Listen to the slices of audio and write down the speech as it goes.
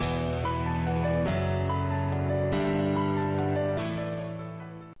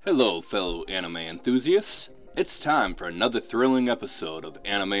Hello, fellow anime enthusiasts. It's time for another thrilling episode of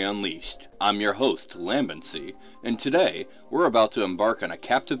Anime Unleashed. I'm your host, Lambency, and today we're about to embark on a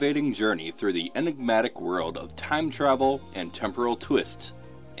captivating journey through the enigmatic world of time travel and temporal twists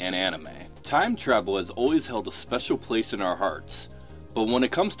in anime. Time travel has always held a special place in our hearts, but when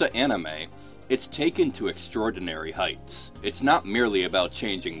it comes to anime, it's taken to extraordinary heights. It's not merely about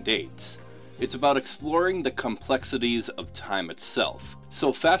changing dates. It's about exploring the complexities of time itself.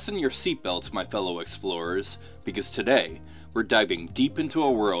 So fasten your seatbelts, my fellow explorers, because today we're diving deep into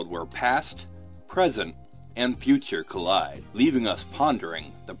a world where past, present, and future collide, leaving us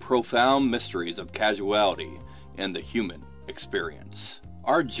pondering the profound mysteries of causality and the human experience.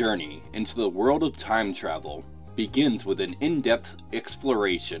 Our journey into the world of time travel begins with an in-depth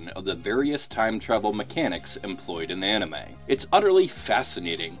exploration of the various time travel mechanics employed in anime. It's utterly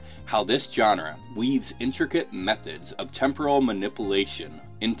fascinating how this genre weaves intricate methods of temporal manipulation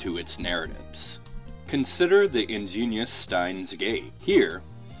into its narratives. Consider the ingenious Steins Gate. Here,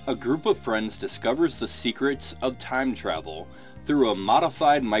 a group of friends discovers the secrets of time travel through a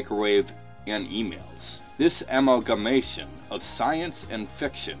modified microwave and emails. This amalgamation of science and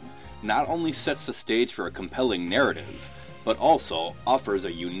fiction not only sets the stage for a compelling narrative, but also offers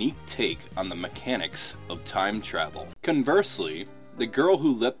a unique take on the mechanics of time travel. Conversely, The Girl Who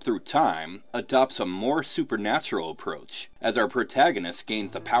Leapt Through Time adopts a more supernatural approach, as our protagonist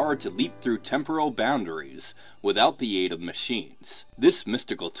gains the power to leap through temporal boundaries without the aid of machines. This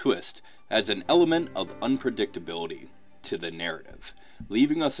mystical twist adds an element of unpredictability to the narrative,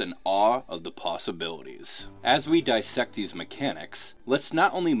 leaving us in awe of the possibilities. As we dissect these mechanics, let's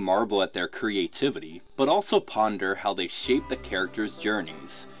not only marvel at their creativity, but also ponder how they shape the characters'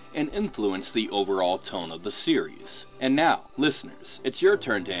 journeys and influence the overall tone of the series. And now, listeners, it's your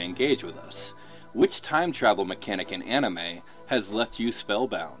turn to engage with us. Which time travel mechanic in anime has left you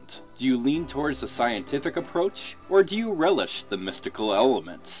spellbound? Do you lean towards the scientific approach, or do you relish the mystical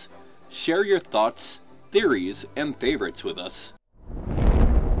elements? Share your thoughts, theories, and favorites with us.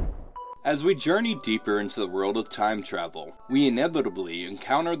 As we journey deeper into the world of time travel, we inevitably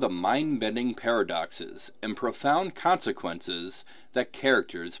encounter the mind-bending paradoxes and profound consequences that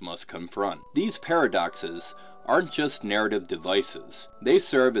characters must confront. These paradoxes aren't just narrative devices. They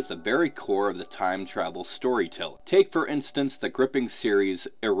serve as the very core of the time travel storytelling. Take, for instance, the gripping series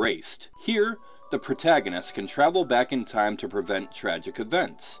Erased. Here, the protagonist can travel back in time to prevent tragic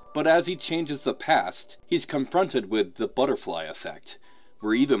events. But as he changes the past, he's confronted with the butterfly effect,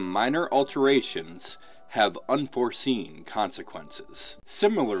 where even minor alterations have unforeseen consequences.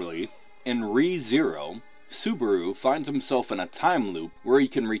 Similarly, in Re:Zero, Subaru finds himself in a time loop where he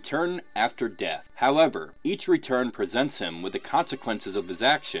can return after death. However, each return presents him with the consequences of his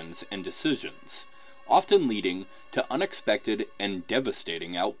actions and decisions, often leading to unexpected and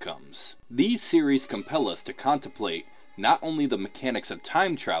devastating outcomes. These series compel us to contemplate not only the mechanics of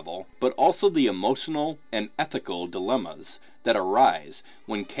time travel, but also the emotional and ethical dilemmas that arise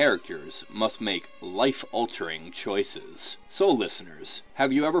when characters must make life-altering choices. So listeners,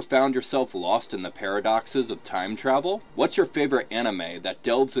 have you ever found yourself lost in the paradoxes of time travel? What's your favorite anime that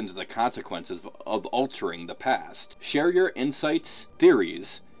delves into the consequences of altering the past? Share your insights,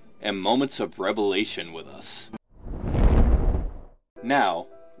 theories, and moments of revelation with us. Now,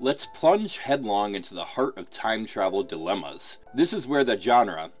 let's plunge headlong into the heart of time travel dilemmas. This is where the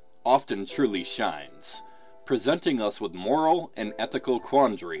genre often truly shines, presenting us with moral and ethical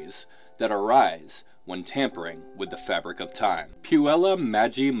quandaries that arise when tampering with the fabric of time. Puella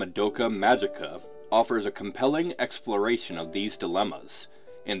Magi Madoka Magica offers a compelling exploration of these dilemmas.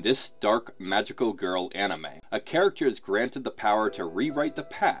 In this dark magical girl anime, a character is granted the power to rewrite the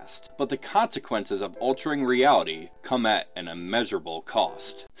past, but the consequences of altering reality come at an immeasurable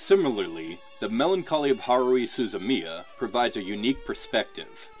cost. Similarly, the melancholy of Haruhi Suzumiya provides a unique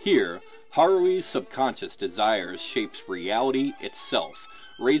perspective. Here, Haruhi's subconscious desires shapes reality itself,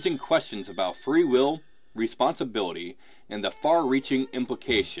 raising questions about free will, responsibility, and the far-reaching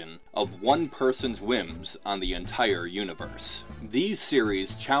implication of one person's whims on the entire universe. These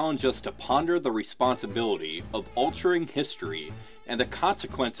series challenge us to ponder the responsibility of altering history and the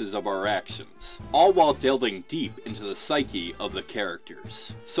consequences of our actions, all while delving deep into the psyche of the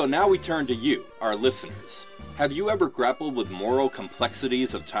characters. So now we turn to you, our listeners. Have you ever grappled with moral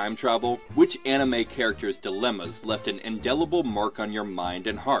complexities of time travel? Which anime character's dilemmas left an indelible mark on your mind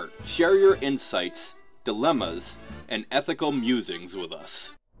and heart? Share your insights, dilemmas, and ethical musings with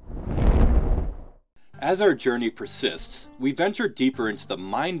us. As our journey persists, we venture deeper into the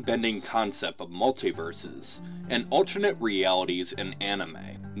mind-bending concept of multiverses and alternate realities in anime.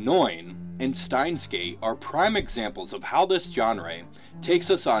 Noin and Steins Gate are prime examples of how this genre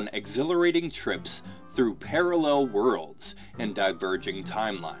takes us on exhilarating trips through parallel worlds and diverging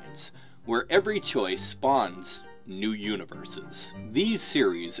timelines, where every choice spawns new universes. These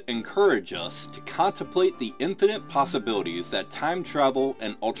series encourage us to contemplate the infinite possibilities that time travel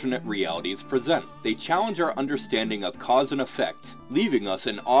and alternate realities present. They challenge our understanding of cause and effect, leaving us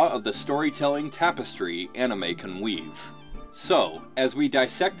in awe of the storytelling tapestry anime can weave. So, as we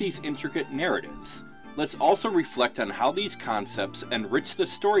dissect these intricate narratives, let's also reflect on how these concepts enrich the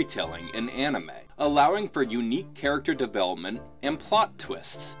storytelling in anime, allowing for unique character development and plot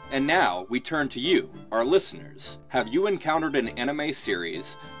twists. And now, we turn to you, our listeners. Have you encountered an anime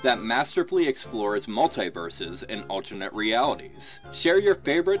series that masterfully explores multiverses and alternate realities? Share your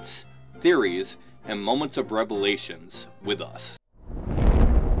favorites, theories, and moments of revelations with us.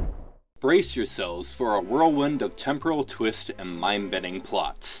 Brace yourselves for a whirlwind of temporal twists and mind-bending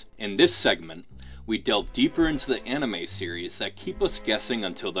plots. In this segment, we delve deeper into the anime series that keep us guessing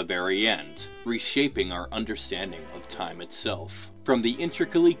until the very end, reshaping our understanding of time itself. From the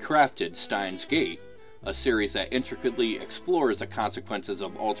intricately crafted Steins Gate, a series that intricately explores the consequences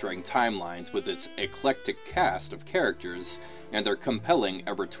of altering timelines with its eclectic cast of characters and their compelling,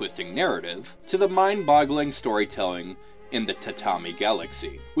 ever-twisting narrative, to the mind-boggling storytelling in the Tatami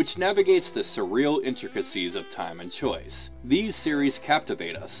Galaxy, which navigates the surreal intricacies of time and choice. These series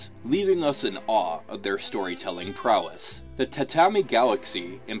captivate us, leaving us in awe of their storytelling prowess. The Tatami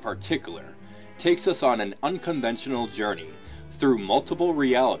Galaxy, in particular, takes us on an unconventional journey through multiple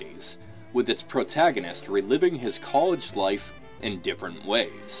realities, with its protagonist reliving his college life in different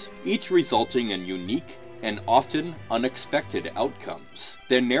ways, each resulting in unique and often unexpected outcomes.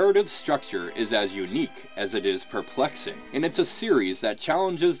 Their narrative structure is as unique as it is perplexing, and it's a series that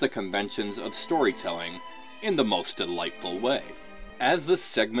challenges the conventions of storytelling in the most delightful way. As this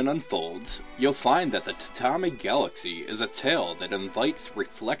segment unfolds, you'll find that the Tatami Galaxy is a tale that invites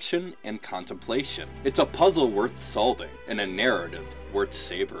reflection and contemplation. It's a puzzle worth solving, and a narrative worth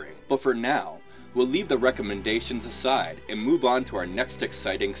savoring. But for now, we'll leave the recommendations aside and move on to our next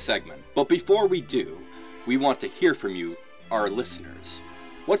exciting segment. But before we do, we want to hear from you, our listeners.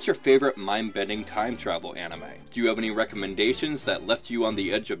 What's your favorite mind-bending time travel anime? Do you have any recommendations that left you on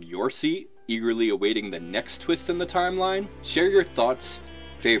the edge of your seat, eagerly awaiting the next twist in the timeline? Share your thoughts,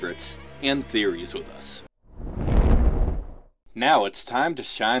 favorites, and theories with us. Now it's time to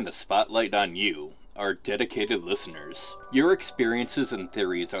shine the spotlight on you, our dedicated listeners. Your experiences and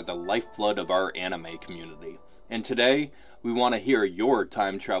theories are the lifeblood of our anime community. And today, we want to hear your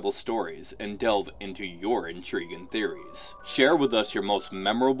time travel stories and delve into your intriguing theories. Share with us your most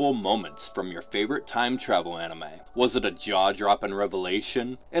memorable moments from your favorite time travel anime. Was it a jaw-dropping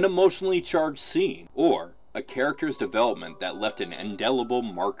revelation, an emotionally charged scene, or a character's development that left an indelible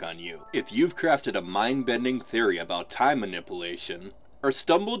mark on you? If you've crafted a mind-bending theory about time manipulation, or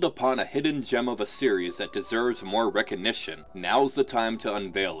stumbled upon a hidden gem of a series that deserves more recognition, now's the time to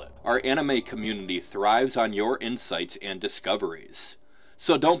unveil it. Our anime community thrives on your insights and discoveries.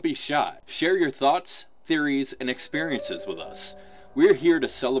 So don't be shy. Share your thoughts, theories, and experiences with us. We're here to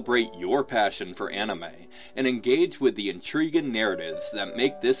celebrate your passion for anime and engage with the intriguing narratives that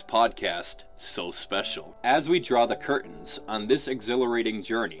make this podcast so special. As we draw the curtains on this exhilarating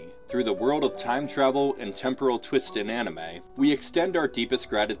journey through the world of time travel and temporal twist in anime, we extend our deepest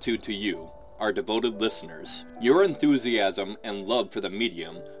gratitude to you, our devoted listeners. Your enthusiasm and love for the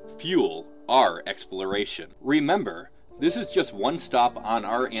medium fuel our exploration. Remember, this is just one stop on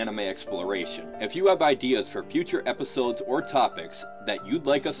our anime exploration. If you have ideas for future episodes or topics that you'd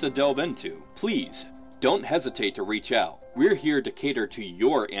like us to delve into, please don't hesitate to reach out. We're here to cater to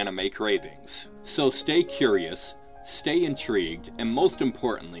your anime cravings. So stay curious, stay intrigued, and most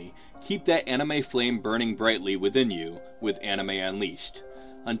importantly, keep that anime flame burning brightly within you with Anime Unleashed.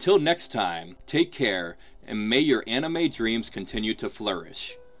 Until next time, take care, and may your anime dreams continue to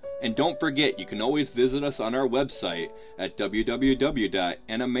flourish. And don't forget, you can always visit us on our website at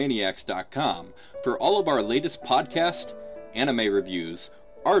www.animaniacs.com for all of our latest podcasts, anime reviews,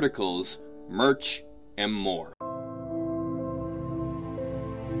 articles, merch, and more.